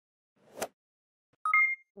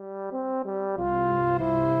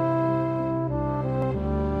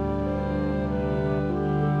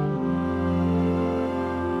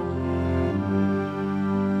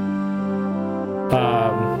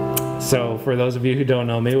for those of you who don't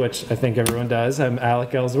know me, which I think everyone does, I'm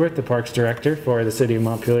Alec Ellsworth, the Parks Director for the City of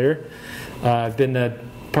Montpelier. I've been the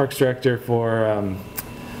Parks Director for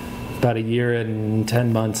about a year and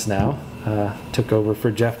 10 months now. Took over for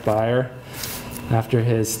Jeff Byer after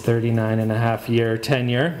his 39-and-a-half-year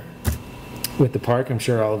tenure with the park. I'm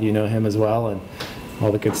sure all of you know him as well, and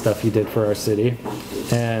all the good stuff he did for our city.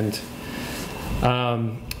 And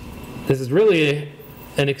this is really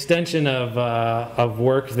an extension of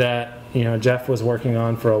work that Jeff was working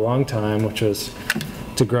on for a long time, which was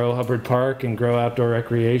to grow Hubbard Park and grow outdoor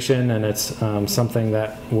recreation, and it's something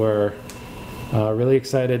that we're really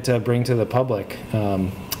excited to bring to the public.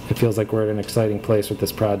 It feels like we're at an exciting place with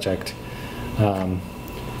this project.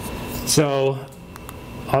 So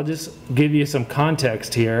I'll just give you some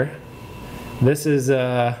context here. This is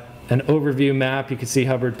an overview map. You can see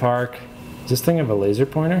Hubbard Park. Does this thing have a laser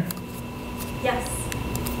pointer? Yes.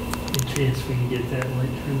 Any chance we can get that light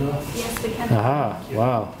turned off? Yes, we can. Aha,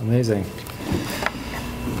 wow, amazing.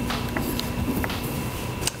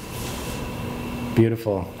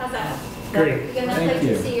 Beautiful. How's that? Great. Good enough Thank to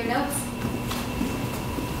you. see your notes?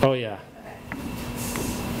 Oh yeah.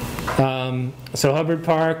 Okay. So Hubbard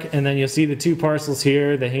Park, and then you'll see the two parcels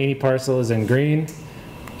here. The Haney parcel is in green,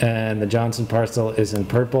 and the Johnson parcel is in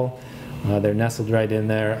purple. They're nestled right in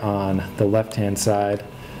there on the left-hand side.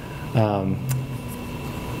 I'll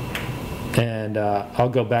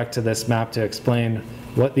go back to this map to explain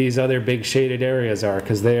what these other big shaded areas are,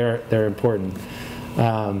 because they're important.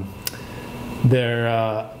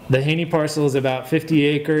 The Haney parcel is about 50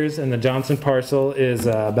 acres, and the Johnson parcel is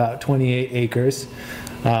about 28 acres.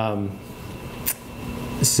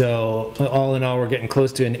 So all in all, we're getting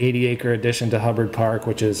close to an 80-acre addition to Hubbard Park,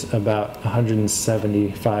 which is about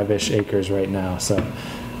 175-ish acres right now. So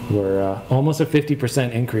we're almost a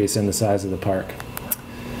 50% increase in the size of the park.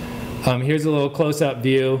 Here's a little close-up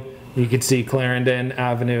view. You can see Clarendon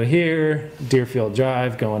Avenue here, Deerfield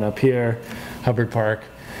Drive going up here, Hubbard Park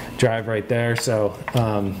Drive right there. So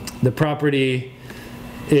the property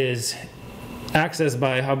is accessed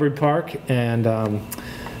by Hubbard Park, and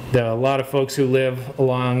there are a lot of folks who live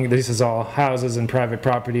along, this is all houses and private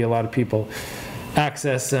property. A lot of people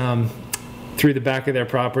access through the back of their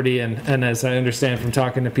property, and as I understand from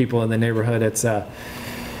talking to people in the neighborhood, it's a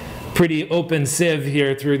pretty open sieve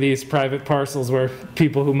here through these private parcels where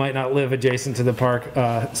people who might not live adjacent to the park,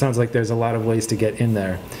 sounds like there's a lot of ways to get in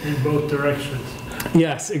there. In both directions.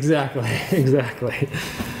 Yes, exactly, exactly.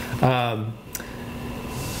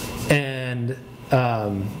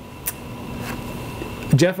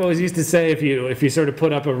 Jeff always used to say if you sort of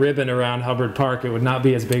put up a ribbon around Hubbard Park, it would not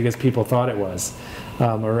be as big as people thought it was,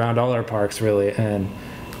 around all our parks really. And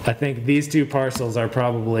I think these two parcels are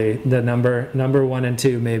probably the number 1 and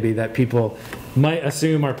 2 maybe that people might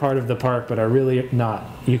assume are part of the park, but are really not.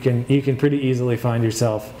 You can pretty easily find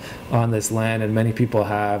yourself on this land, and many people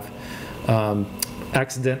have,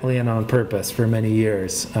 accidentally and on purpose for many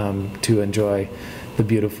years, to enjoy the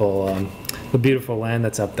beautiful land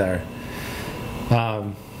that's up there.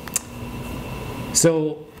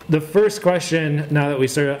 So the first question, now that we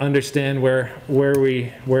sort of understand where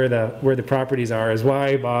the properties are, is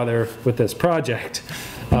why bother with this project?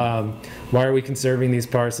 Why are we conserving these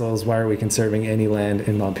parcels? Why are we conserving any land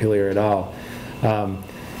in Montpelier at all?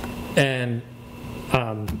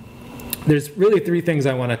 There's really 3 things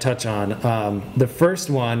I want to touch on. The first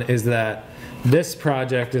one is that this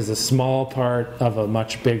project is a small part of a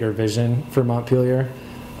much bigger vision for Montpelier.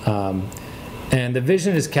 And the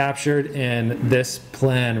vision is captured in this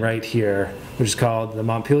plan right here, which is called the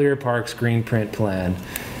Montpelier Parks Green Print Plan.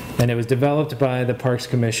 And it was developed by the Parks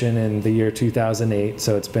Commission in the year 2008,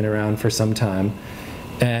 so it's been around for some time.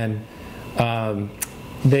 And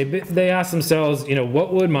they asked themselves,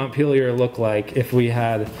 what would Montpelier look like if we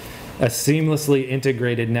had a seamlessly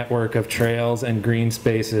integrated network of trails and green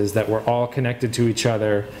spaces that were all connected to each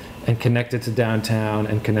other and connected to downtown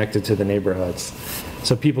and connected to the neighborhoods.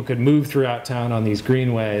 So people could move throughout town on these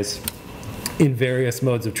greenways in various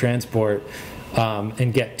modes of transport,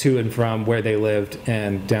 and get to and from where they lived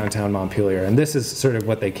and downtown Montpelier. And this is sort of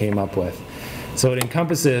what they came up with. So it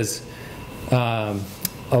encompasses a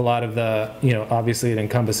lot of the, obviously it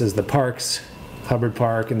encompasses the parks, Hubbard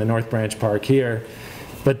Park and the North Branch Park here.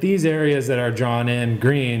 But these areas that are drawn in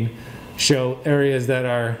green show areas that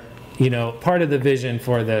are, part of the vision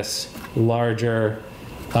for this larger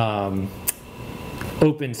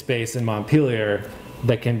open space in Montpelier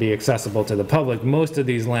that can be accessible to the public. Most of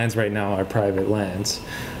these lands right now are private lands.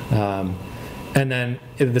 And then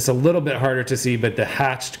it's a little bit harder to see, but the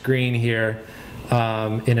hatched green here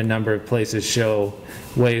in a number of places show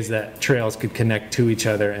ways that trails could connect to each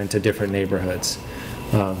other and to different neighborhoods.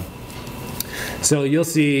 So you'll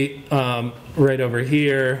see right over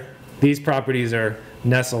here, these properties are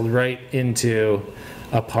nestled right into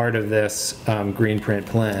a part of this green print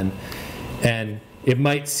plan. And it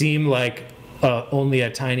might seem like only a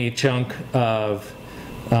tiny chunk of,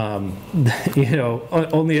 only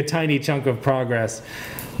a tiny chunk of progress,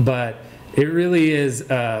 but it really is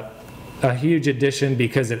a huge addition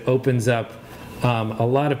because it opens up a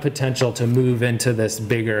lot of potential to move into this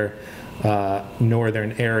bigger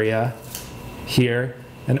northern area here,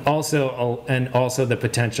 and also the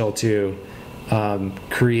potential to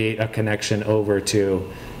create a connection over to,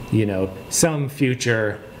 some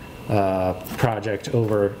future project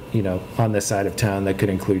over, on this side of town that could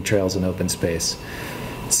include trails and open space.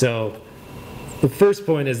 So the first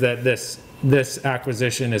point is that this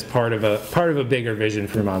acquisition is part of a bigger vision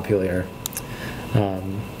for Montpelier.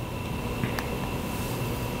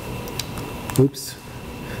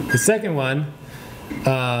 The second one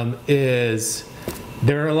is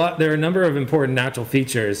there are a number of important natural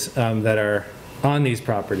features that are on these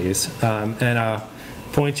properties, and I'll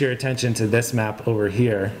point your attention to this map over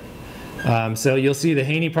here. So you'll see the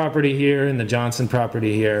Haney property here and the Johnson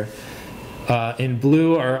property here. In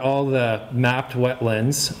blue are all the mapped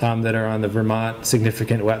wetlands that are on the Vermont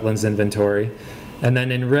Significant Wetlands Inventory, and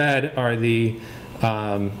then in red are the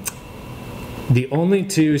only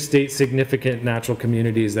two state significant natural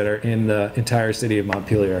communities that are in the entire city of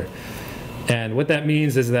Montpelier. And what that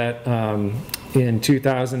means is that in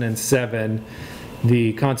 2007,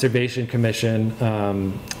 the Conservation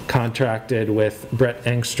Commission contracted with Brett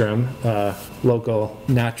Engstrom, a local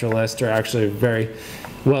naturalist, or actually a very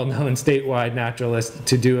well-known statewide naturalist,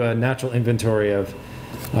 to do a natural inventory of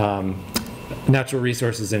natural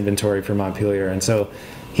resources inventory for Montpelier. And so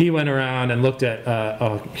he went around and looked at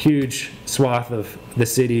a huge swath of the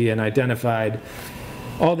city and identified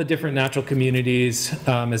all the different natural communities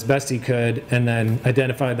as best he could, and then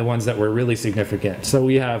identified the ones that were really significant. So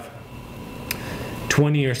we have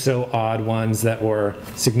 20 or so odd ones that were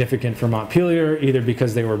significant for Montpelier, either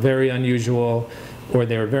because they were very unusual or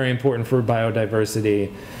they were very important for biodiversity.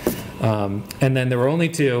 And then there were only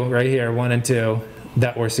two right here, 1 and 2,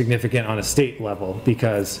 that were significant on a state level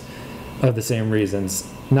because of the same reasons.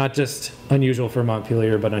 Not just unusual for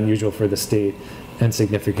Montpelier, but unusual for the state and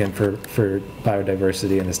significant for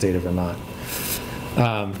biodiversity in the state of Vermont.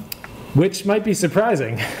 Which might be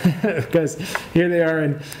surprising because here they are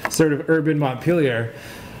in sort of urban Montpelier,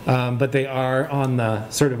 but they are on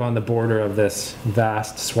the border of this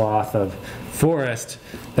vast swath of forest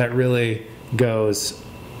that really goes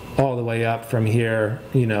all the way up from here,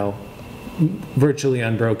 virtually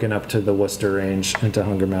unbroken up to the Worcester Range and to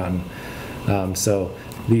Hunger Mountain. So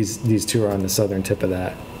these two are on the southern tip of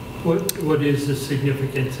that. What is the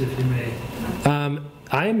significance, if you may?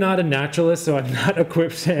 I am not a naturalist, so I'm not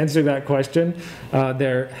equipped to answer that question.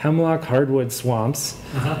 They're hemlock hardwood swamps,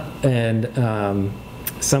 and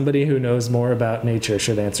somebody who knows more about nature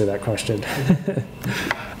should answer that question.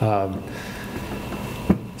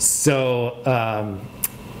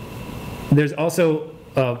 There's also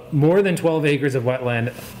more than 12 acres of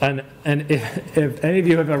wetland, and if any of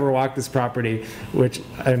you have ever walked this property, which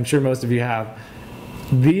I'm sure most of you have,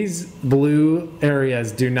 these blue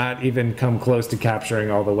areas do not even come close to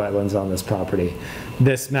capturing all the wetlands on this property.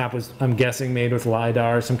 This map was, I'm guessing, made with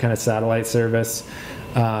LiDAR, some kind of satellite service,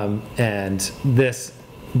 and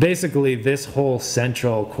basically this whole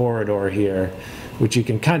central corridor here, which you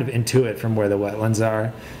can kind of intuit from where the wetlands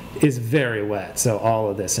are, is very wet. So all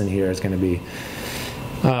of this in here is going to be,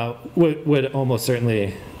 would almost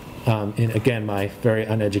certainly, in again my very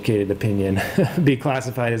uneducated opinion, be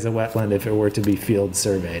classified as a wetland if it were to be field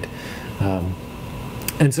surveyed.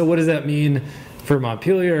 And so what does that mean for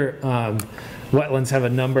Montpelier? Wetlands have a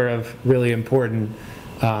number of really important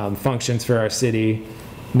functions for our city.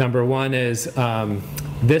 Number one is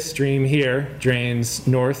this stream here drains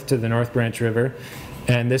north to the North Branch River,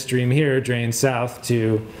 and this stream here drains south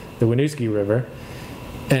to the Winooski River.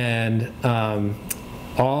 And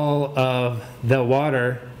all of the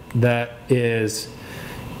water that is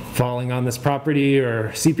falling on this property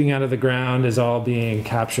or seeping out of the ground is all being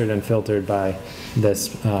captured and filtered by this,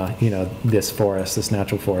 this forest, this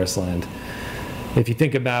natural forest land. If you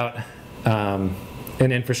think about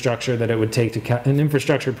an infrastructure that it would take to an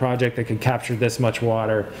infrastructure project that could capture this much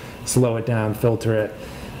water, slow it down, filter it,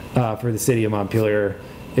 for the city of Montpelier,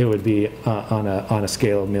 it would be on a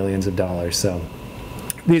scale of millions of dollars. So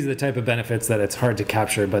these are the type of benefits that it's hard to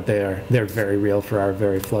capture, but they're very real for our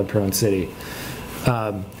very flood-prone city.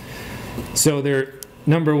 So they're,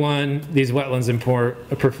 number one, these wetlands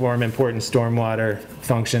perform important stormwater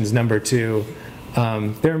functions. Number two,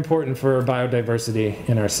 they're important for biodiversity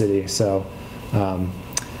in our city. So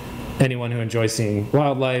anyone who enjoys seeing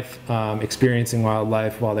wildlife, experiencing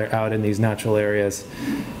wildlife while they're out in these natural areas.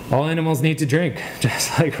 All animals need to drink,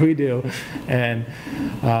 just like we do. And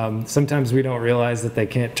sometimes we don't realize that they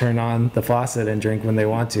can't turn on the faucet and drink when they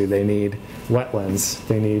want to. They need wetlands,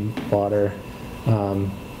 they need water.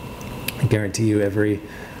 I guarantee you every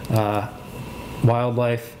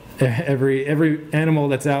wildlife, every animal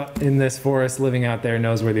that's out in this forest living out there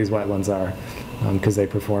knows where these wetlands are, because they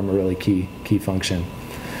perform a really key function.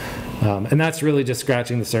 And that's really just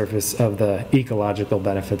scratching the surface of the ecological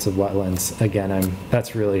benefits of wetlands. Again,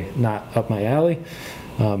 that's really not up my alley,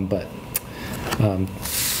 but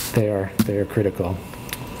they are critical.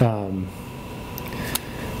 And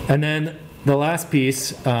then the last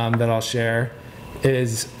piece that I'll share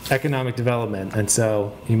is economic development. And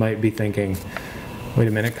so you might be thinking, wait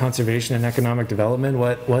a minute, conservation and economic development,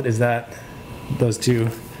 what is that? Those two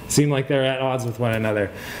seem like they're at odds with one another.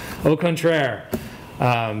 Au contraire.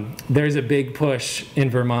 There's a big push in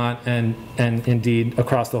Vermont and indeed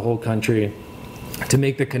across the whole country to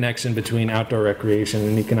make the connection between outdoor recreation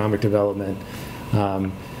and economic development.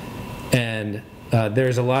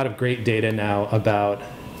 There's a lot of great data now about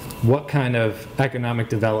what kind of economic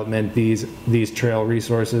development these trail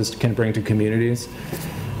resources can bring to communities.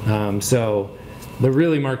 So the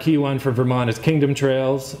really marquee one for Vermont is Kingdom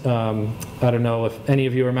Trails. I don't know if any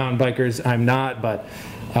of you are mountain bikers. I'm not, but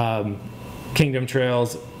Kingdom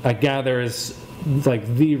Trails, I gather, is like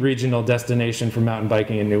the regional destination for mountain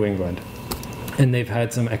biking in New England. And they've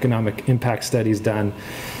had some economic impact studies done,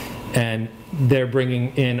 and they're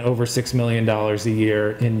bringing in over $6 million a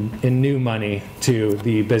year in new money to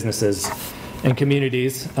the businesses and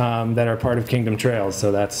communities that are part of Kingdom Trails.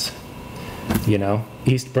 So that's,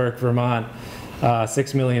 East Burke, Vermont,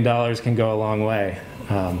 $6 million can go a long way.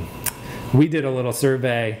 We did a little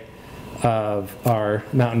survey of our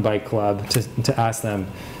mountain bike club to ask them,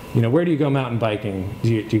 where do you go mountain biking?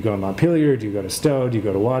 Do you go to Montpelier? Do you go to Stowe? Do you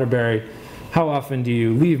go to Waterbury? How often do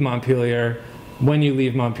you leave Montpelier? When you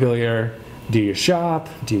leave Montpelier, do you shop?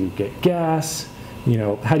 Do you get gas?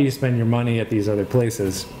 How do you spend your money at these other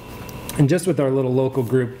places? And just with our little local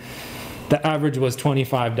group, the average was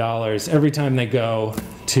 $25 every time they go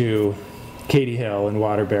to Katy Hill in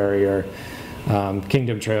Waterbury or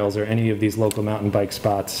Kingdom Trails or any of these local mountain bike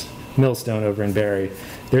spots. Millstone over in Barrie,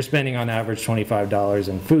 they're spending on average $25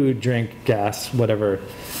 in food, drink, gas, whatever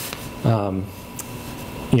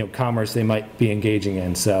commerce they might be engaging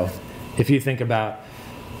in. So if you think about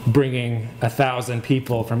bringing 1,000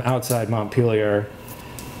 people from outside Montpelier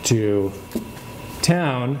to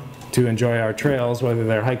town to enjoy our trails, whether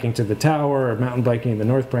they're hiking to the tower or mountain biking in the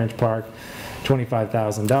North Branch Park,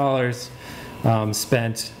 $25,000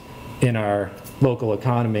 spent in our local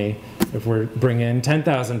economy. If we're bringing in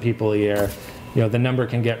 10,000 people a year, the number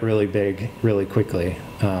can get really big really quickly.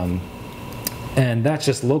 And that's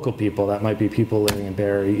just local people. That might be people living in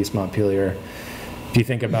Barrie, East Montpelier. If you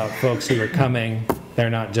think about folks who are coming, they're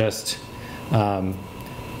not just going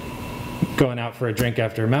out for a drink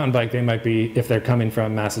after a mountain bike. They might be, if they're coming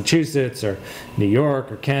from Massachusetts or New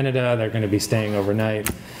York or Canada, they're going to be staying overnight,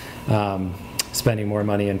 spending more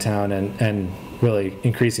money in town and really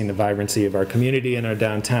increasing the vibrancy of our community and our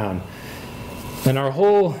downtown. And our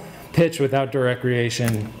whole pitch with outdoor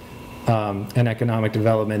recreation and economic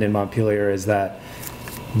development in Montpelier is that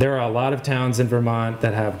there are a lot of towns in Vermont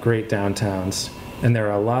that have great downtowns, and there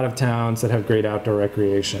are a lot of towns that have great outdoor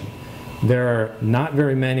recreation. There are not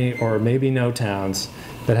very many, or maybe no, towns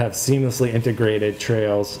that have seamlessly integrated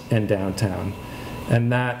trails and downtown.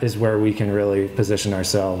 And that is where we can really position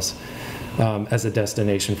ourselves as a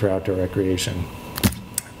destination for outdoor recreation.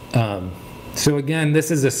 So again, this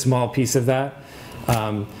is a small piece of that,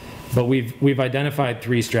 but we've identified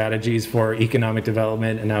 3 strategies for economic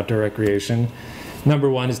development and outdoor recreation.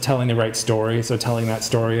 Number 1 is telling the right story, so telling that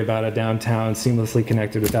story about a downtown seamlessly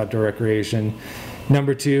connected with outdoor recreation.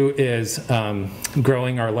 Number 2 is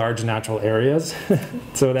growing our large natural areas.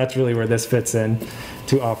 So that's really where this fits in,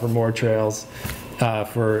 to offer more trails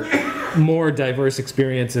for more diverse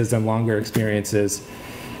experiences and longer experiences.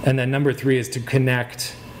 And then number 3 is to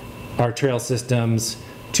connect our trail systems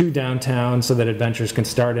to downtown so that adventures can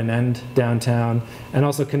start and end downtown, and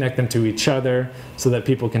also connect them to each other so that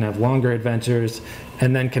people can have longer adventures,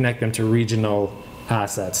 and then connect them to regional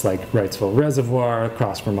assets like Wrightsville Reservoir,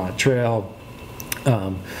 Cross Vermont Trail,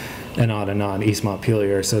 and on, East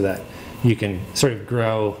Montpelier, so that you can sort of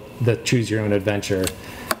grow the choose your own adventure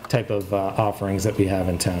type of offerings that we have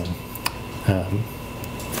in town.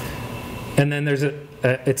 And then there's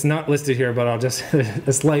it's not listed here, but I'll just,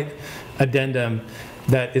 a slight addendum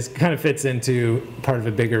that kind of fits into part of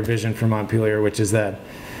a bigger vision for Montpelier, which is that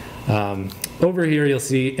Over here, you'll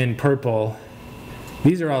see in purple,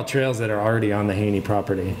 these are all trails that are already on the Haney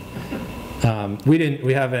property. I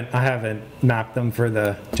haven't mapped them for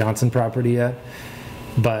the Johnson property yet,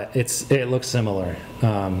 but it looks similar.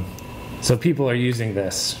 So people are using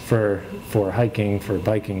this for hiking, for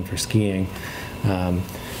biking, for skiing,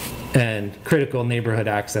 and critical neighborhood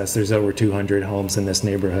access. There's over 200 homes in this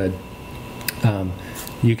neighborhood.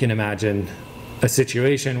 You can imagine a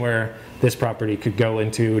situation where this property could go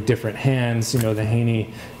into different hands. You know, the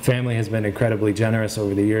Haney family has been incredibly generous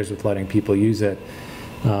over the years with letting people use it,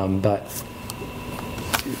 but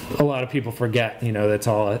a lot of people forget, you know, it's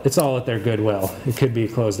all at their goodwill. It could be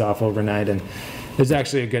closed off overnight, and there's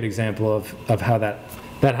actually a good example of how that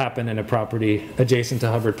happened in a property adjacent to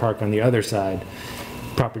Hubbard Park on the other side.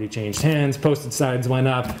 Property changed hands, posted signs went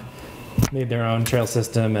up, made their own trail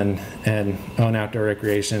system and own outdoor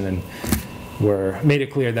recreation, and made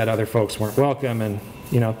it clear that other folks weren't welcome, and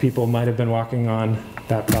you know, people might have been walking on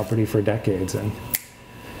that property for decades, and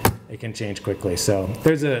it can change quickly. So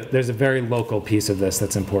there's a very local piece of this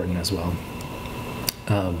that's important as well.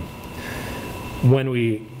 When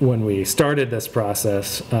we started this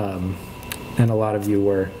process, and a lot of you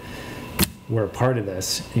were a part of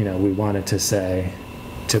this, you know, we wanted to say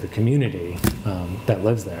to the community that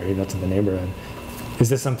lives there, you know, to the neighborhood, is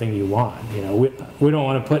this something you want? You know, we don't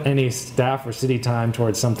want to put any staff or city time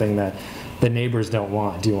towards something that the neighbors don't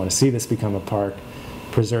want. Do you want to see this become a park,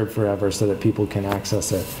 preserved forever so that people can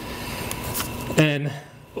access it? And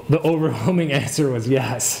the overwhelming answer was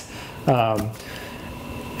yes.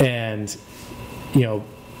 And, you know,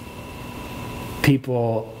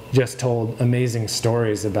 people just told amazing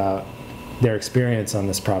stories about their experience on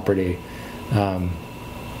this property.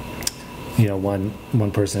 You know,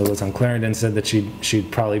 one person who lives on Clarendon said that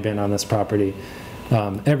she'd probably been on this property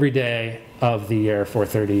every day of the year for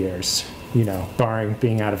 30 years, you know, barring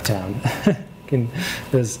being out of town.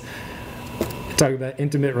 Talk about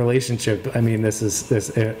intimate relationship. I mean, this is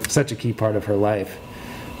such a key part of her life.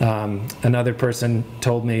 Another person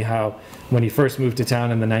told me how when he first moved to town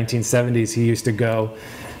in the 1970s, he used to go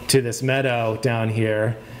to this meadow down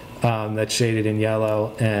here that's shaded in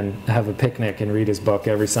yellow and have a picnic and read his book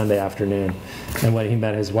every Sunday afternoon. And when he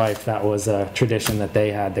met his wife, that was a tradition that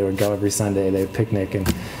they had. They would go every Sunday, they would picnic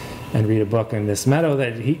and read a book in this meadow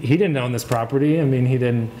that he didn't own this property. I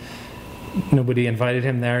mean, nobody invited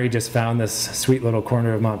him there. He just found this sweet little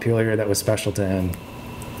corner of Montpelier that was special to him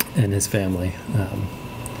and his family.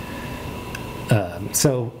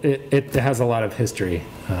 So it has a lot of history.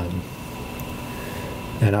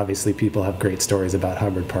 And obviously people have great stories about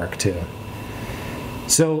Hubbard Park too.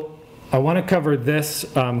 So I want to cover this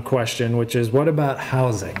question, which is what about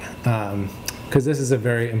housing? Because this is a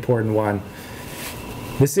very important one.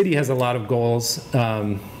 The city has a lot of goals.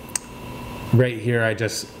 Right here,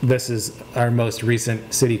 this is our most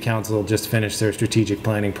recent city council just finished their strategic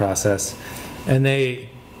planning process, and they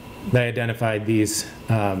identified these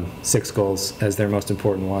 6 goals as their most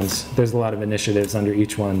important ones. There's a lot of initiatives under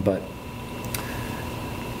each one, but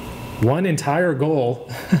one entire goal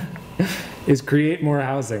is create more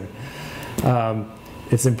housing.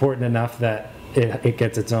 It's important enough that it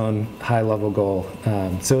gets its own high-level goal.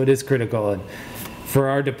 So it is critical. And for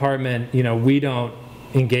our department, you know, we don't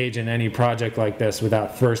engage in any project like this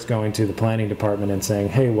without first going to the planning department and saying,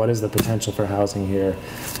 hey, what is the potential for housing here?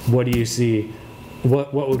 What do you see?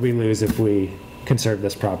 What would we lose if we conserve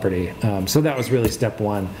this property? So that was really step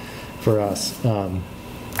one for us.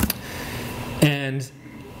 And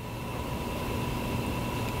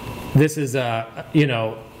this is, you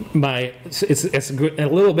know, it's a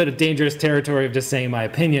little bit of dangerous territory of just saying my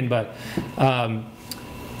opinion, but,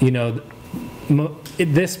 you know,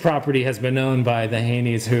 this property has been owned by the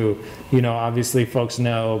Haneys, who, you know, obviously folks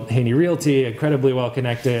know Haney Realty, incredibly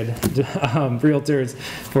well-connected realtors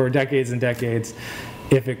for decades and decades.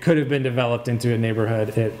 If it could have been developed into a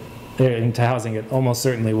neighborhood, into housing, it almost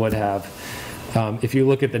certainly would have. If you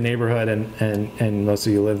look at the neighborhood, and most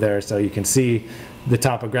of you live there, so you can see the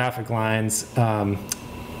topographic lines,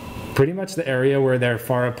 pretty much the area where they're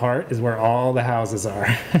far apart is where all the houses are.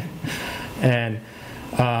 And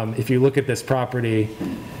if you look at this property,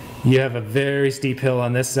 you have a very steep hill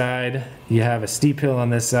on this side, you have a steep hill on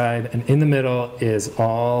this side, and in the middle is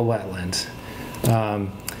all wetland.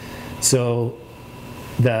 So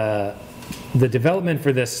the development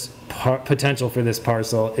for this potential for this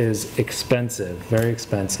parcel is expensive, very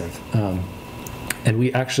expensive. And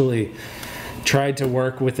we actually tried to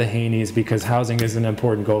work with the Haneys because housing is an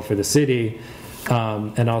important goal for the city,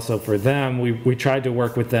 and also for them. We tried to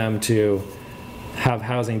work with them to have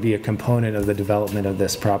housing be a component of the development of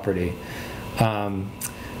this property.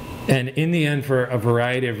 And in the end, for a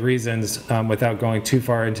variety of reasons, without going too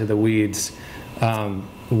far into the weeds,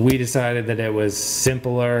 we decided that it was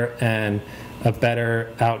simpler and a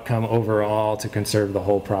better outcome overall to conserve the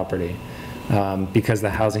whole property, because the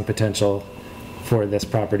housing potential for this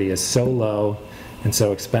property is so low and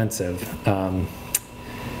so expensive.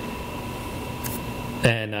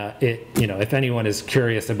 If anyone is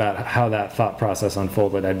curious about how that thought process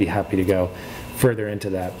unfolded, I'd be happy to go further into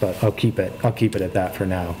that, but I'll keep it at that for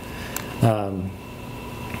now.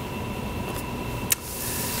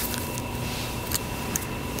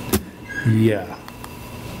 Yeah.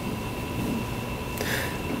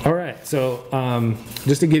 All right, so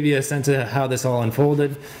just to give you a sense of how this all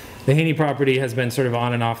unfolded, the Haney property has been sort of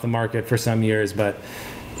on and off the market for some years, but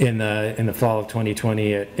in the fall of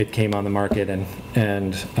 2020, it came on the market, and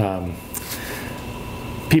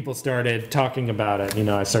people started talking about it.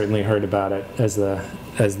 I certainly heard about it as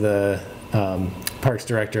the parks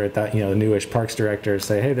director at that, the newish parks director,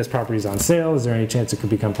 say, hey, this property's on sale. Is there any chance it could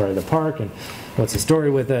become part of the park? And what's the story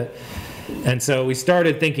with it? And so we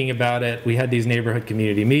started thinking about it. We had these neighborhood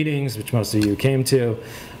community meetings, which most of you came to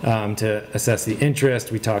assess the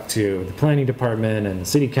interest. We talked to the planning department and the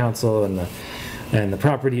city council and the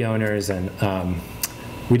property owners, and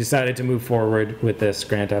we decided to move forward with this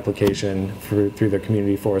grant application through the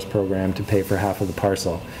community forest program to pay for half of the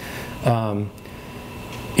parcel.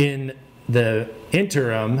 In the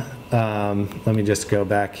interim, let me just go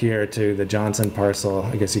back here to the Johnson parcel.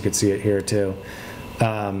 I guess you could see it here too.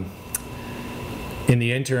 In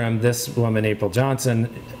the interim, this woman, April Johnson,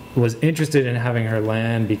 was interested in having her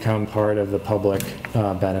land become part of the public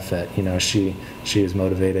benefit. She is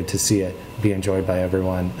motivated to see it be enjoyed by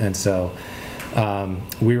everyone, and so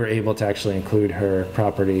we were able to actually include her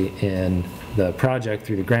property in the project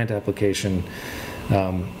through the grant application,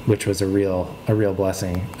 which was a real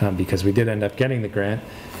blessing, because we did end up getting the grant,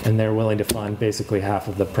 and they're willing to fund basically half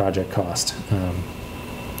of the project cost.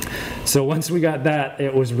 So once we got that,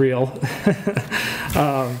 it was real,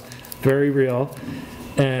 very real.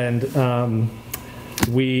 And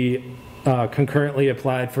we concurrently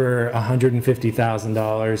applied for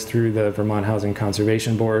 $150,000 through the Vermont Housing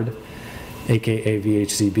Conservation Board, aka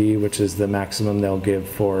VHCB, which is the maximum they'll give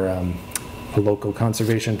for a local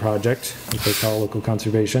conservation project, what they call local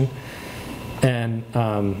conservation. And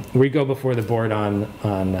we go before the board on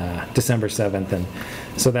December 7th, and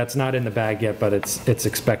so that's not in the bag yet, but it's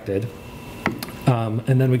expected.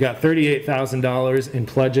 And then we got $38,000 in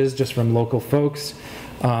pledges just from local folks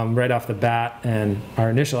right off the bat, and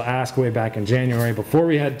our initial ask way back in January, before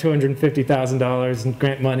we had $250,000 in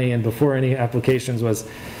grant money and before any applications, was,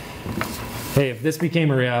 hey, if this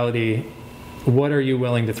became a reality, what are you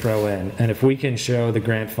willing to throw in? And if we can show the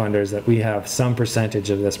grant funders that we have some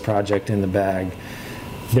percentage of this project in the bag,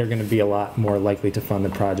 they're going to be a lot more likely to fund the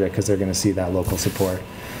project because they're going to see that local support.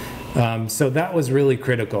 So that was really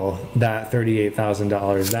critical, that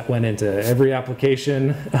 $38,000. That went into every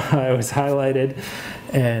application. It was highlighted,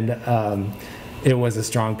 and it was a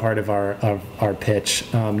strong part of our pitch,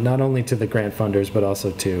 not only to the grant funders, but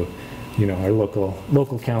also to our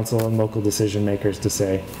local council and local decision makers, to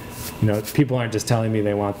say, people aren't just telling me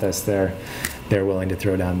they want this, they're willing to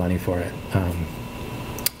throw down money for it.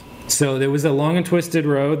 So there was a long and twisted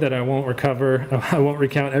road that I won't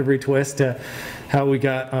recount every twist to how we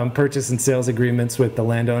got purchase and sales agreements with the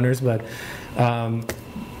landowners, but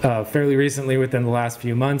fairly recently, within the last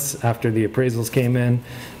few months, after the appraisals came in,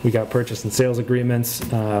 we got purchase and sales agreements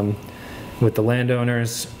with the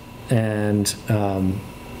landowners, and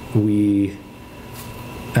we,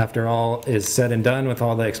 after all is said and done with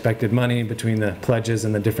all the expected money between the pledges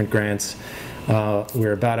and the different grants,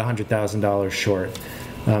 we're about $100,000 short.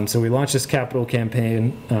 So we launched this capital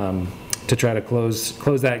campaign to try to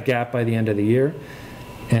close that gap by the end of the year,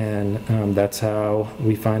 and that's how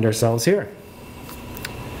we find ourselves here.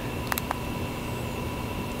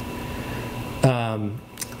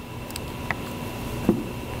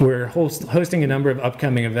 We're hosting a number of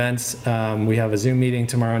upcoming events. We have a Zoom meeting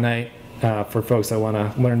tomorrow night for folks that want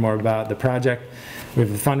to learn more about the project. We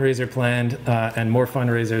have a fundraiser planned and more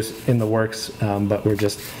fundraisers in the works, but we're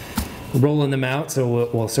just rolling them out, so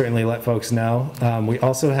we'll certainly let folks know. We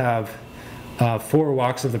also have 4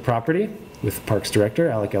 walks of the property with Parks Director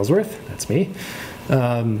Alec Ellsworth, that's me.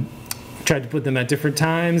 Tried to put them at different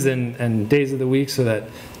times and days of the week so that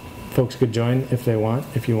folks could join if you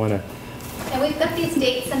want to. And we've got these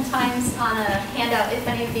dates and times on a handout if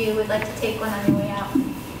any of you would like to take one on your way out.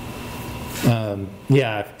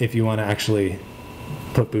 Yeah, if you want to actually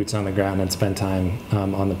put boots on the ground and spend time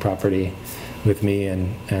on the property with me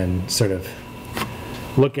and sort of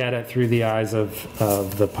look at it through the eyes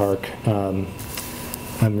of the park.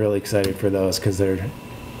 I'm really excited for those because they're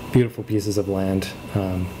beautiful pieces of land.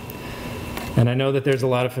 And I know that there's a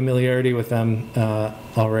lot of familiarity with them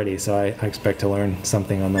already, so I expect to learn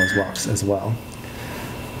something on those walks as well.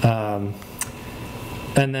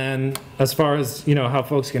 And then as far as, how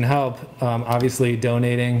folks can help, obviously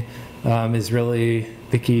donating is really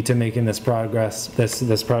the key to making this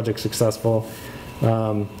this project successful.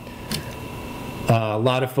 A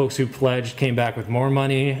lot of folks who pledged came back with more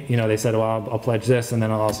money. They said, well, I'll pledge this and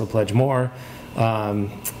then I'll also pledge more.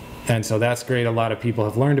 And so that's great. A lot of people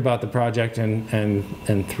have learned about the project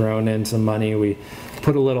and thrown in some money. We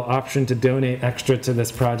put a little option to donate extra to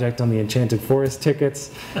this project on the Enchanted Forest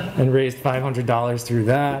tickets and raised $500 through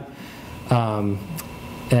that,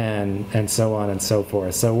 and so on and so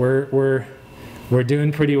forth. So we're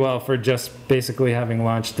doing pretty well for just basically having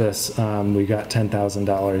launched this. We got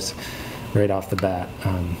 $10,000 right off the bat.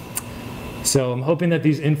 So I'm hoping that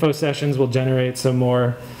these info sessions will generate some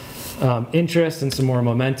more interest and some more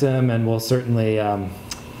momentum, and we'll certainly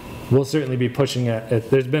be pushing it.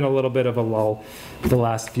 There's been a little bit of a lull the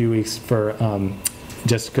last few weeks for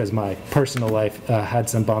just because my personal life had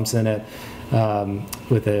some bumps in it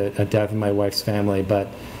with a death in my wife's family, but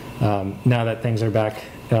now that things are back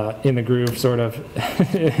in the groove sort of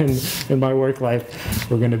in my work life,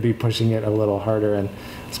 we're going to be pushing it a little harder. And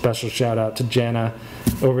special shout out to Jana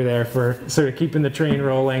over there for sort of keeping the train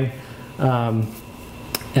rolling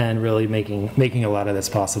and really making a lot of this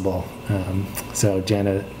possible. So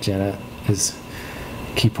Jana is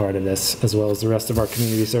a key part of this, as well as the rest of our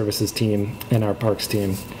community services team and our parks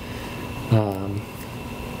team.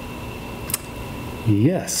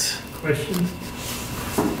 Yes. Question?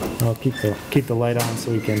 I'll keep the light on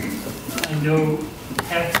so we can. I know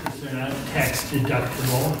taxes are not tax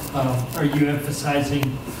deductible. Are you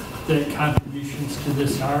emphasizing that contributions to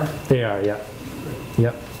this are? They are, yeah.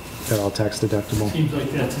 Yep. They're all tax deductible. Seems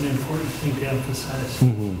like that's an important thing to emphasize.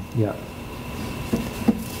 Mm-hmm. Yeah.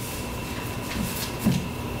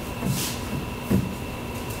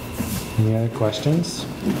 Any other questions?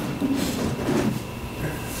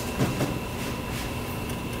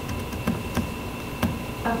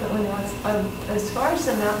 As far as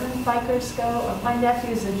the mountain bikers go, my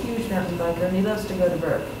nephew's a huge mountain biker, and he loves to go to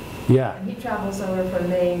Burke. Yeah. And he travels over from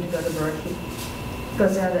Maine to go to Burke. He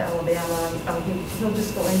goes down to Alabama. He'll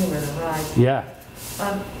just go anywhere to ride. Yeah.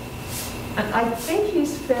 And I think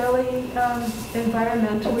he's fairly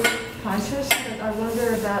environmentally conscious, but I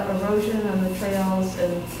wonder about erosion on the trails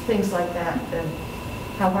and things like that, and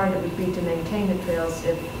how hard it would be to maintain the trails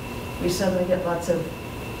if we suddenly get lots of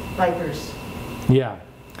bikers. Yeah.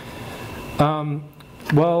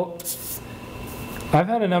 Well, I've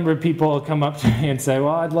had a number of people come up to me and say,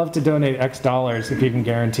 well, I'd love to donate X dollars if you can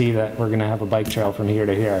guarantee that we're going to have a bike trail from here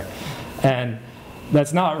to here. And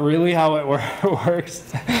that's not really how it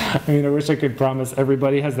works. I mean, I wish I could promise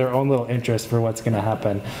everybody has their own little interest for what's going to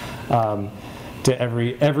happen to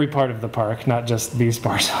every part of the park, not just these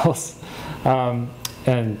parcels.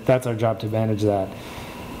 And that's our job to manage that.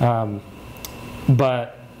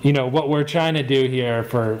 But what we're trying to do here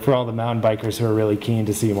for all the mountain bikers who are really keen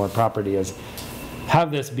to see more property is have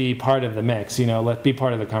this be part of the mix. Let be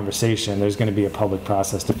part of the conversation. There's going to be a public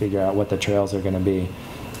process to figure out what the trails are going to be,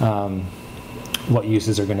 what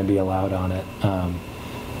uses are going to be allowed on it.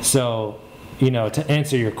 So, to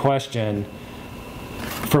answer your question,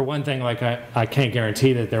 for one thing, like I can't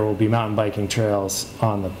guarantee that there will be mountain biking trails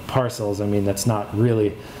on the parcels. I mean, that's not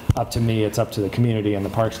really up to me. It's up to the community and the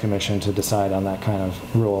Parks Commission to decide on that kind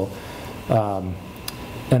of rule.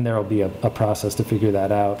 And there will be a process to figure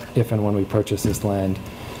that out if and when we purchase this land.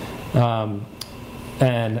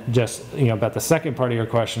 And just, about the second part of your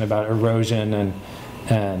question about erosion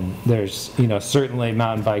and there's, certainly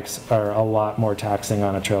mountain bikes are a lot more taxing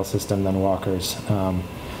on a trail system than walkers.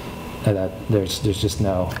 That there's just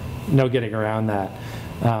no getting around that.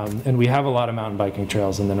 And we have a lot of mountain biking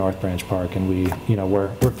trails in the North Branch Park, and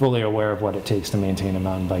we're fully aware of what it takes to maintain a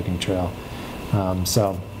mountain biking trail.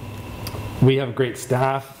 So we have a great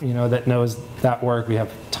staff, that knows that work. We have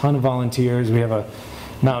a ton of volunteers. We have a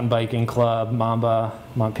mountain biking club, MAMBA,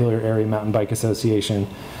 Montpelier Area Mountain Bike Association,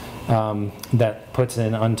 that puts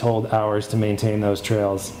in untold hours to maintain those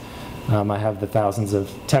trails. I have the thousands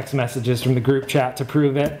of text messages from the group chat to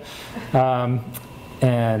prove it.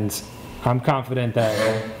 And I'm confident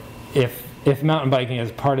that if mountain biking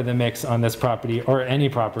is part of the mix on this property or any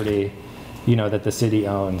property, that the city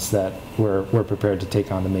owns, that we're prepared to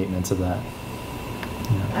take on the maintenance of that.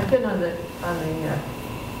 Yeah. I've been on the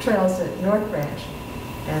trails at North Branch,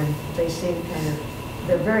 and they seem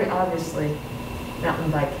they're very obviously mountain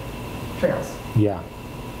bike trails. Yeah.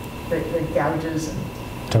 The gouges and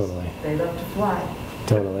totally. they love to fly.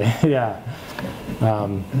 Totally, yeah.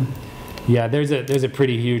 Yeah, there's a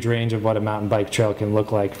pretty huge range of what a mountain bike trail can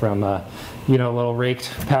look like, from a, you know, little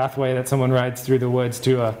raked pathway that someone rides through the woods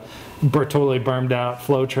to a totally bermed out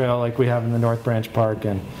flow trail like we have in the North Branch Park.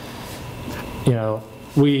 And, you know,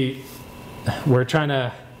 we're trying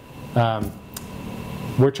to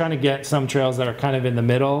get some trails that are kind of in the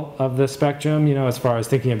middle of the spectrum, you know, as far as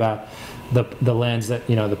thinking about the lands that,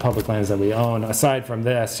 you know, the public lands that we own. Aside from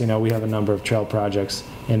this, you know, we have a number of trail projects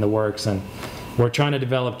in the works, and we're trying to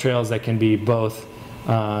develop trails that can be both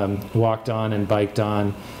walked on and biked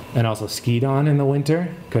on, and also skied on in the winter,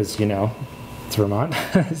 because, you know, it's Vermont.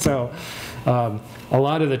 So a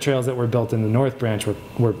lot of the trails that were built in the North Branch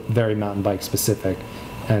were very mountain bike specific.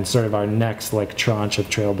 And sort of our next like tranche of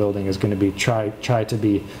trail building is going to be try to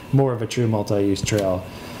be more of a true multi-use trail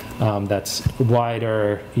that's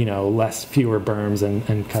wider, you know, fewer berms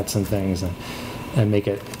and cuts and things, and make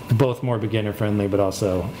it both more beginner friendly, but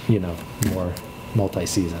also, you know, more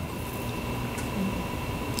multi-season.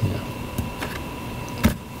 Yeah.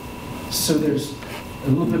 So there's a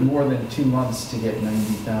little bit more than 2 months to get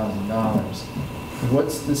 $90,000.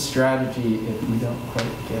 What's the strategy if we don't quite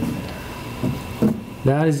get there?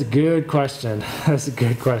 That is a good question. That's a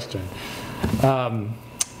good question.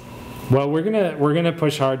 Well, we're gonna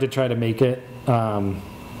push hard to try to make it.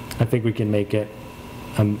 I think we can make it.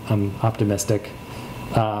 I'm optimistic.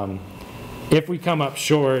 If we come up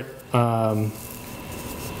short,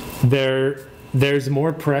 there's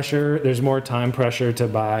more pressure. There's more time pressure to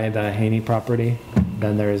buy the Haney property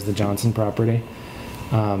than there is the Johnson property.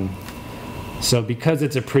 So because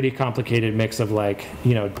it's a pretty complicated mix of, like,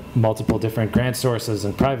 you know, multiple different grant sources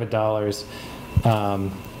and private dollars,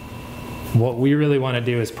 what we really want to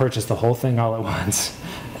do is purchase the whole thing all at once,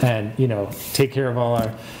 and, you know, take care of all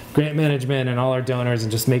our grant management and all our donors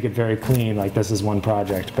and just make it very clean, like this is one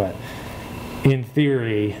project. But in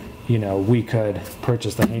theory, you know, we could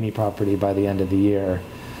purchase the Haney property by the end of the year,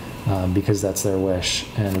 because that's their wish,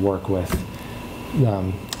 and work with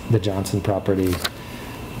the Johnson property,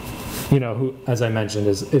 you know, who, as I mentioned,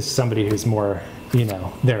 is somebody who's more, you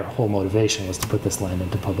know, their whole motivation was to put this land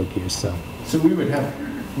into public use. So we would have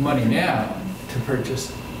money now to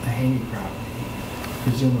purchase a Haney property,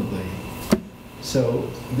 presumably. So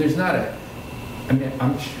there's not I mean,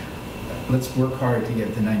 let's work hard to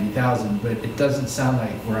get to 90,000, but it doesn't sound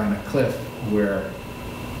like we're on a cliff where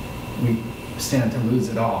we stand to lose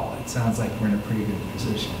it all. It sounds like we're in a pretty good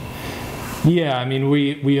position. yeah, I mean,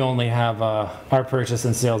 we only have our purchase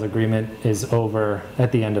and sales agreement is over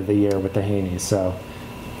at the end of the year with the Haneys. So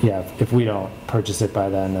yeah, if we don't purchase it by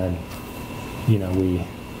then, you know, we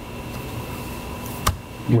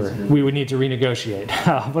would need to renegotiate.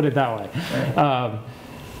 I'll put it that way. Right.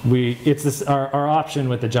 It's this, our option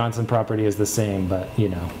with the Johnson property is the same, but, you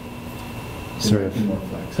know, sort of more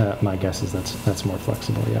flexible. my guess is that's more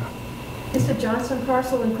flexible. Yeah, Is the Johnson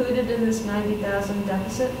parcel included in this 90,000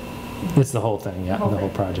 deficit? it's the whole thing. Yeah, The whole the whole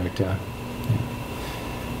thing. project. Yeah.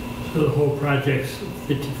 So the whole project's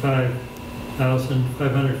 55,000,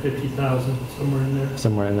 550,000, somewhere in there.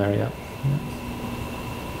 Somewhere in there. Yeah.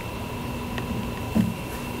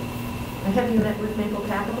 And have you met with Maple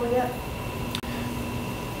Capital yet?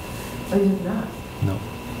 Oh, you have not? No.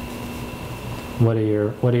 What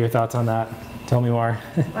are your thoughts on that? Tell me more.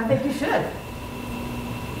 I think you should.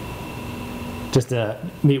 Just to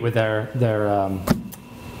meet with their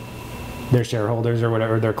shareholders or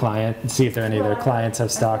whatever, their client, see if any of their clients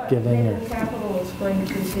have stock giving. Maple Capital is going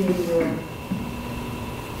to be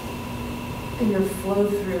your flow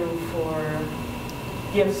through for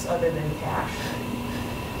gifts other than cash.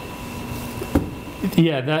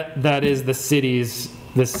 Yeah, that is the city's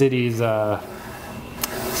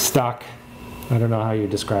stock. I don't know how you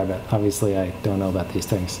describe it. Obviously, I don't know about these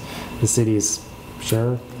things. The city's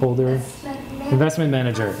shareholder, investment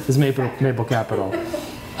manager is Maple Capital.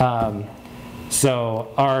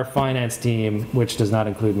 So our finance team, which does not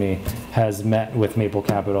include me, has met with Maple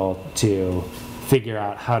Capital to figure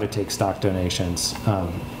out how to take stock donations.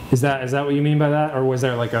 Is that what you mean by that, or was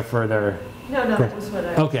there like a further? No, that was what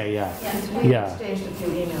I. Okay, yeah. We Yeah. exchanged a few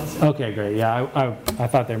emails. Okay, great. Yeah, I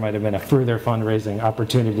thought there might have been a further fundraising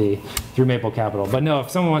opportunity through Maple Capital. But no, if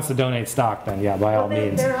someone wants to donate stock, then yeah, by all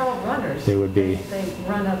means. They're all runners. They would be. They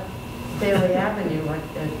run up Bailey Avenue at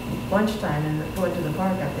lunchtime and go into the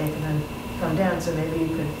park, I think, and then come down, so maybe you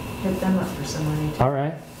could hit them up for some money too. All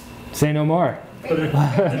right. Say no more. But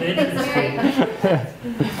an interest rate.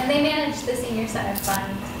 And they manage the senior center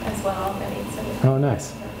fund as well, already, so. we Oh,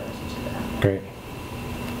 nice. have a relationship with them. Great.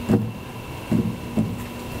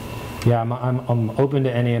 Yeah, I'm open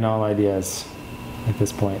to any and all ideas at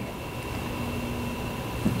this point.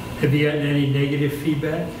 Have you gotten any negative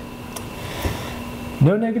feedback?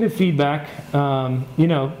 No negative feedback. You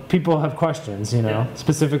know, people have questions, you know, Yeah.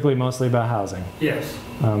 specifically mostly about housing, Yes.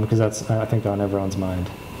 because that's, I think, on everyone's mind.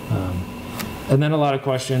 And then a lot of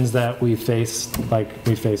questions that we face, like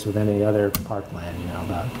we face with any other parkland, you know,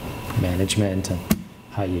 about management and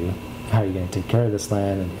how you're going to take care of this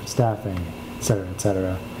land and staffing, et cetera, et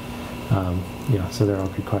cetera. You know, so they're all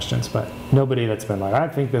good questions, but nobody that's been like, I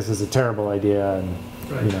think this is a terrible idea, and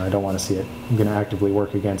Right. you know, I don't want to see it. I'm going to actively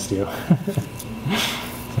work against you.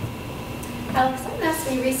 Alex, someone asked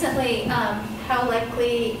me recently how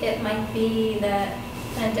likely it might be that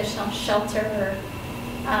an additional shelter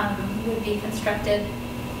would be constructed,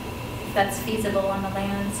 if that's feasible on the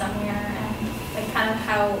land somewhere, and like kind of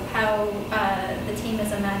how the team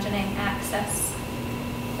is imagining access,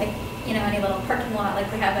 like, you know, any little parking lot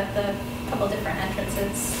like we have at the couple different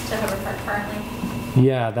entrances to Hubbard Park currently.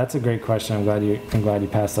 Yeah, that's a great question. I'm glad you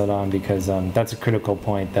passed that on, because that's a critical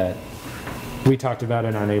point that we talked about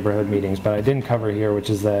in our neighborhood meetings, but I didn't cover here, which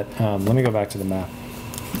is that, let me go back to the map.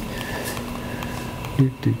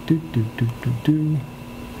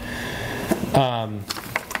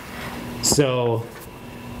 So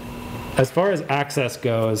as far as access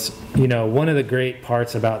goes, you know, one of the great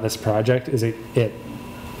parts about this project is it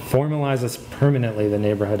formalizes permanently the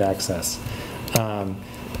neighborhood access.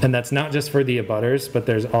 And that's not just for the abutters, but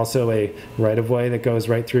there's also a right-of-way that goes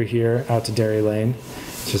right through here out to Dairy Lane.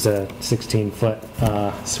 It's just a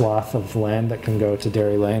 16-foot swath of land that can go to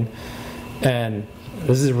Dairy Lane. And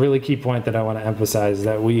this is a really key point that I want to emphasize,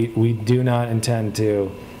 that we do not intend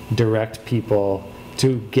to direct people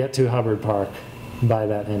to get to Hubbard Park by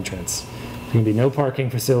that entrance. There's going to be no parking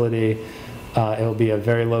facility. It'll be a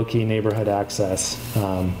very low-key neighborhood access.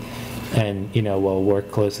 And, you know, we'll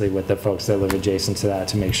work closely with the folks that live adjacent to that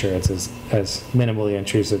to make sure it's as minimally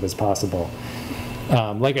intrusive as possible.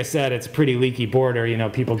 Like I said, it's a pretty leaky border. You know,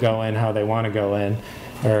 people go in how they want to go in,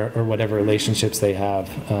 or whatever relationships they have.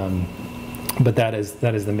 But that is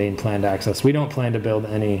the main planned access. We don't plan to build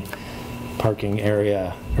any parking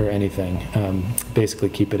area or anything. Basically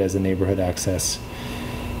keep it as a neighborhood access.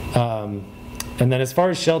 And then as far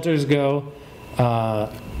as shelters go,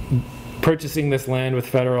 purchasing this land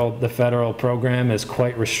with the federal program is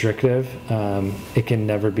quite restrictive. It can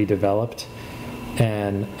never be developed.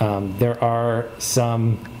 And there are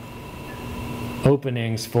some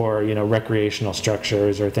openings for, you know, recreational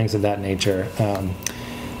structures or things of that nature.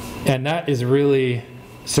 And that is really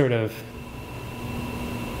sort of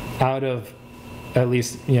out of, at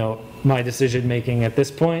least, you know, my decision making at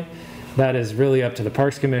this point. That is really up to the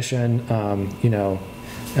Parks Commission, you know,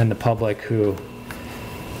 and the public, who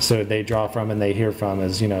so they draw from and they hear from,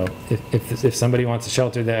 is, you know, if somebody wants a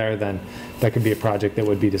shelter there, then that could be a project that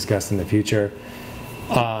would be discussed in the future.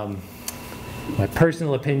 My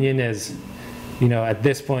personal opinion is, you know, at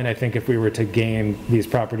this point, I think if we were to gain these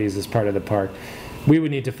properties as part of the park, we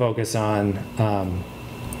would need to focus on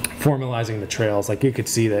formalizing the trails. Like, you could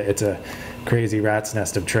see that it's a crazy rat's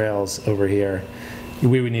nest of trails over here.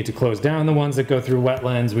 We would need to close down the ones that go through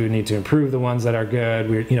wetlands. We would need to improve the ones that are good.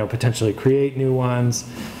 We, you know, potentially create new ones,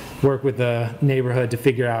 work with the neighborhood to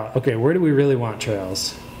figure out, okay, where do we really want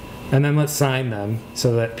trails? And then let's sign them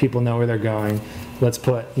so that people know where they're going. Let's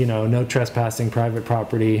put, you know, no trespassing private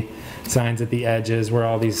property signs at the edges where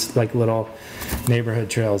all these like little neighborhood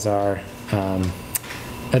trails are.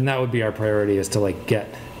 And that would be our priority, is to like get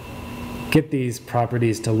these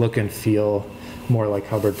properties to look and feel more like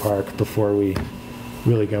Hubbard Park before we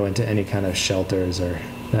really go into any kind of shelters, or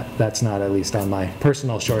that's not at least on my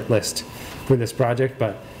personal short list for this project,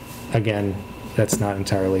 but again, that's not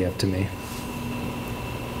entirely up to me.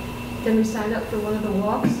 Can we sign up for one of the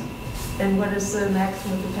walks? And what is the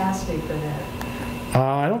maximum capacity for that?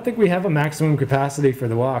 I don't think we have a maximum capacity for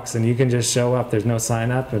the walks, and you can just show up. There's no sign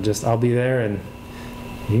up, I'll be there and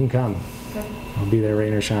you can come. Okay. I'll be there,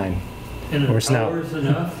 rain or shine. And Or an snow. hour is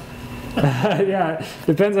enough? Yeah,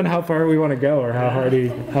 depends on how far we want to go, or how hardy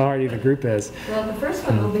the group is. Well, the first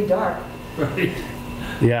one will be dark. Right.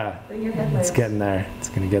 Yeah, Bring your headlamps. it's getting there. It's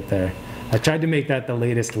going to get there. I tried to make that the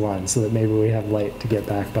latest one so that maybe we have light to get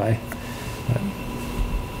back by.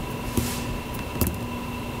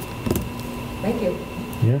 Thank you.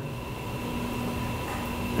 Yeah.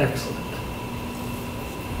 Excellent.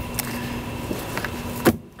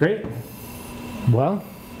 Great. Well,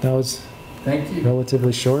 that was Thank you.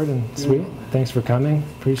 relatively short and sweet. Thanks for coming.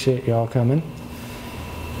 Appreciate you all coming.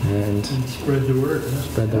 And And spread the word. Huh?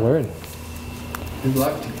 spread the word. Good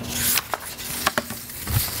luck to you.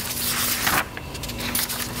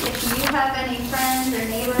 If you have any friends or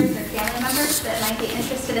neighbors or family members that might be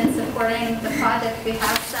interested in supporting the project, we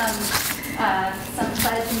have some some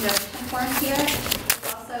pledge and donation forms here.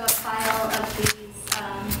 There's also a file of these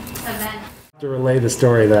events. To relay the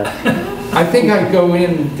story that, I think I go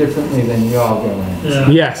in differently than you all go in. Yeah.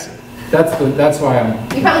 yes, That's why I'm,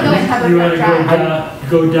 You probably go in You want Hubbard to Drive.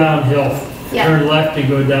 go downhill, Yeah. turn left and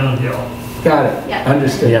go downhill. got it, Yeah.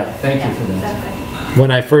 understood. Yeah. Thank you Yeah, for that. exactly.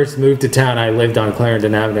 when I first moved to town, I lived on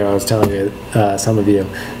Clarendon Avenue, I was telling you, some of you.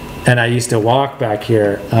 And I used to walk back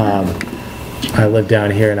here. I lived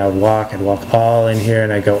down here and I'd walk all in here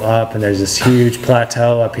and I'd go up and there's this huge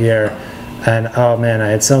plateau up here. And oh man, I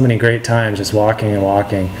had so many great times just walking and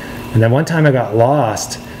walking. And then one time I got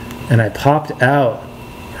lost and I popped out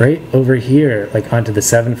right over here, like onto the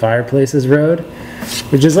Seven Fireplaces Road,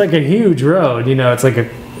 which is like a huge road, you know, it's like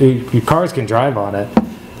your cars can drive on it.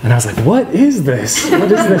 And I was like, what is this?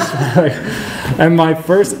 What is this? Like, and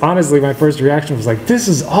honestly, my first reaction was like, this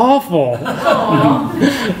is awful.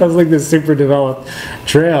 That was like this super developed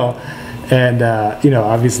trail. And, you know,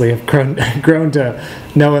 obviously I've grown to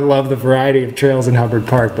know and love the variety of trails in Hubbard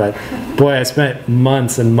Park. But boy, I spent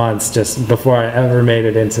months and months just before I ever made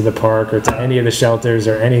it into the park or to any of the shelters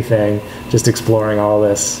or anything, just exploring all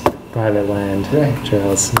this private land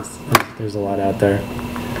trails. There's a lot out there.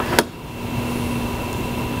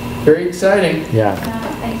 Very exciting. Yeah.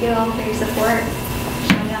 Thank you all for your support,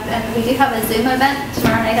 showing up. And we do have a Zoom event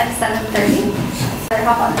tomorrow night at 7:30. So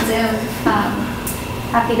hop on the Zoom.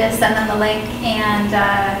 Happy to send them the link. And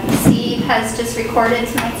Steve has just recorded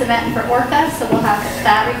tonight's event for Orca, so we'll have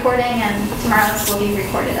that recording, and tomorrow's will be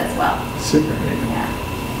recorded as well. Super. Yeah.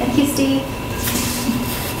 Thank you, Steve.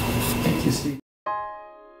 Thank you, Steve.